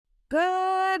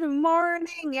Good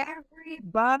morning,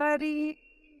 everybody.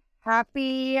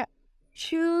 Happy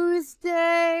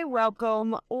Tuesday.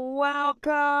 Welcome,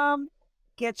 welcome.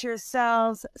 Get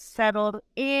yourselves settled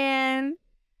in.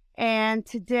 And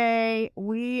today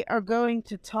we are going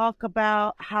to talk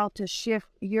about how to shift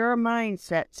your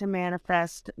mindset to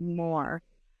manifest more.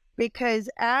 Because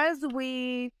as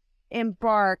we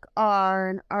embark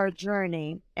on our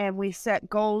journey and we set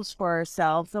goals for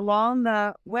ourselves, along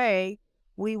the way,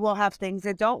 we will have things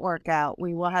that don't work out.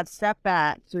 We will have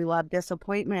setbacks. We will have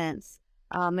disappointments.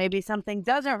 Maybe something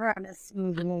doesn't run as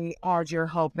smoothly as you're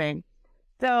hoping.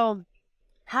 So,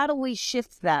 how do we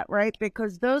shift that, right?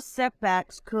 Because those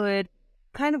setbacks could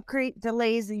kind of create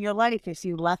delays in your life if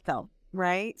you let them,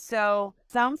 right? So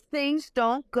some things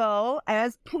don't go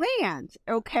as planned,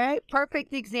 okay?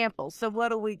 Perfect example. So what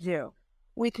do?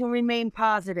 We can remain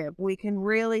positive. We can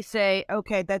really say,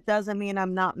 okay, that doesn't mean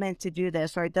I'm not meant to do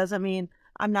this, or it doesn't mean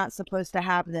I'm not supposed to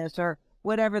have this, or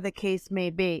whatever the case may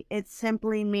be. It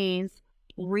simply means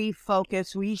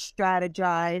refocus,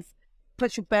 re-strategize,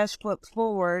 put your best foot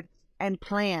forward, and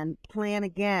plan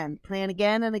again and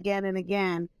again and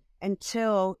again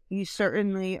until you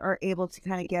certainly are able to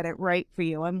kind of get it right for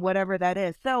you and whatever that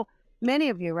is. So many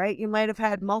of you, right? You might have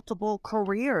had multiple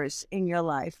careers in your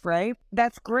life, right?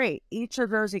 That's great. Each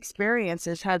of those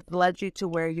experiences has led you to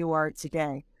where you are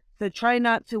today. So try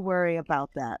not to worry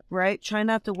about that, right? Try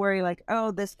not to worry like,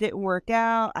 oh, this didn't work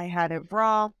out. I had it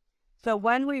wrong. So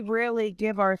when we really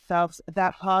give ourselves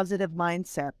that positive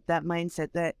mindset, that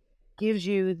mindset that gives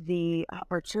you the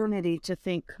opportunity to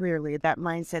think clearly, that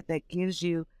mindset that gives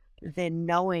you the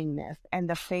knowingness and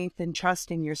the faith and trust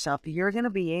in yourself, you're going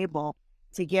to be able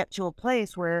to get to a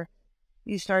place where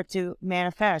you start to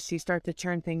manifest, you start to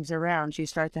turn things around, you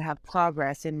start to have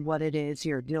progress in what it is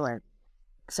you're doing.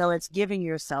 So it's giving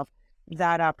yourself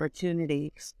that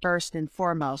opportunity first and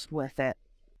foremost with it.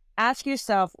 Ask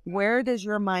yourself, where does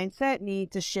your mindset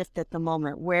need to shift at the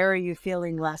moment? Where are you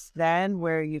feeling less than?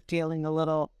 Where are you feeling a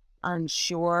little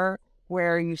unsure?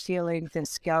 Where are you feeling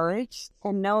discouraged?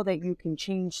 And know that you can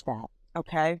change that,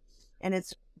 okay? And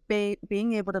it's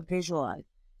being able to visualize.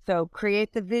 So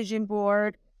create the vision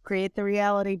board, create the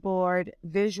reality board,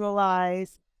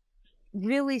 visualize,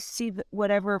 really see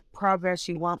whatever progress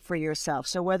you want for yourself.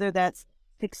 So whether that's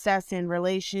success in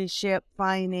relationship,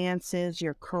 finances,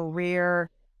 your career,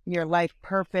 your life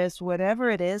purpose, whatever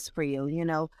it is for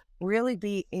you, really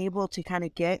be able to kind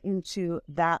of get into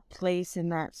that place in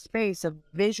that space of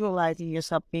visualizing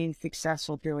yourself being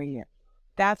successful doing it.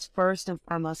 That's first and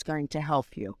foremost going to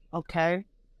help you. Okay.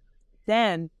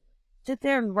 Then sit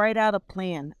there and write out a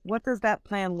plan. What does that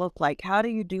plan look like? How do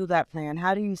you do that plan?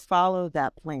 How do you follow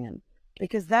that plan?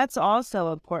 Because that's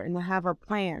also important to have a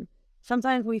plan.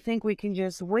 Sometimes we think we can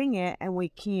just wing it and we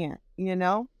can't.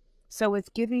 So it's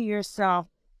giving yourself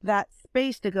that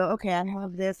space to go, okay, I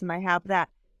have this and I have that.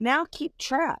 Now keep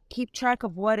track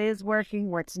of what is working,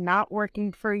 what's not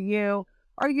working for you.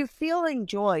 Are you feeling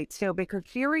joy too? Because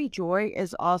feeling joy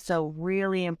is also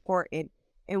really important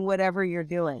in whatever you're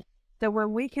doing. So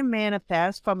when we can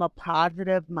manifest from a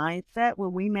positive mindset,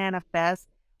 when we manifest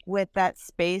with that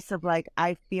space of like,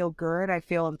 I feel good, I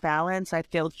feel in balance, I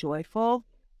feel joyful,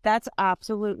 that's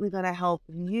absolutely going to help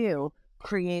you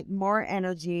create more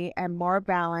energy and more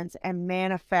balance and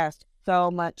manifest so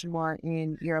much more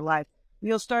in your life.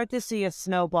 You'll start to see a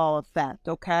snowball effect,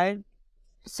 okay?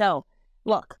 So,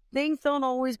 look, things don't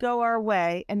always go our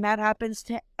way, and that happens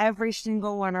to every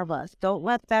single one of us. Don't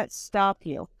let that stop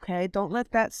you, okay? Don't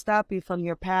let that stop you from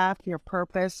your path, your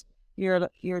purpose, your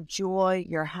joy,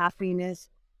 your happiness.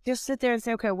 Just sit there and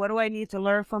say, okay, what do I need to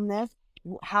learn from this?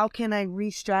 How can I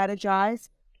re-strategize?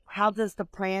 How does the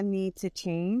plan need to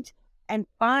change? And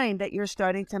find that you're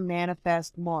starting to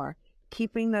manifest more.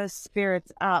 Keeping those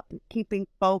spirits up, keeping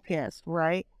focus,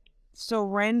 right?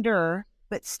 Surrender,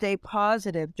 but stay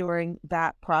positive during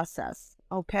that process,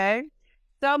 okay?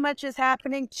 So much is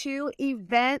happening. 2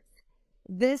 events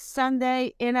this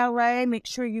Sunday in LA. Make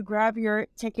sure you grab your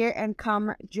ticket and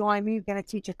come join me. We're going to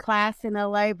teach a class in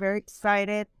LA. Very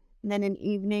excited. And then an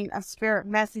evening of spirit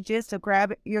messages. So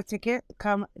grab your ticket.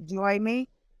 Come join me.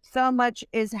 So much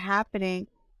is happening.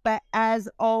 But as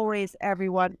always,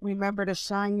 everyone, remember to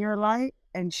shine your light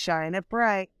and shine it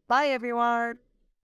bright. Bye, everyone.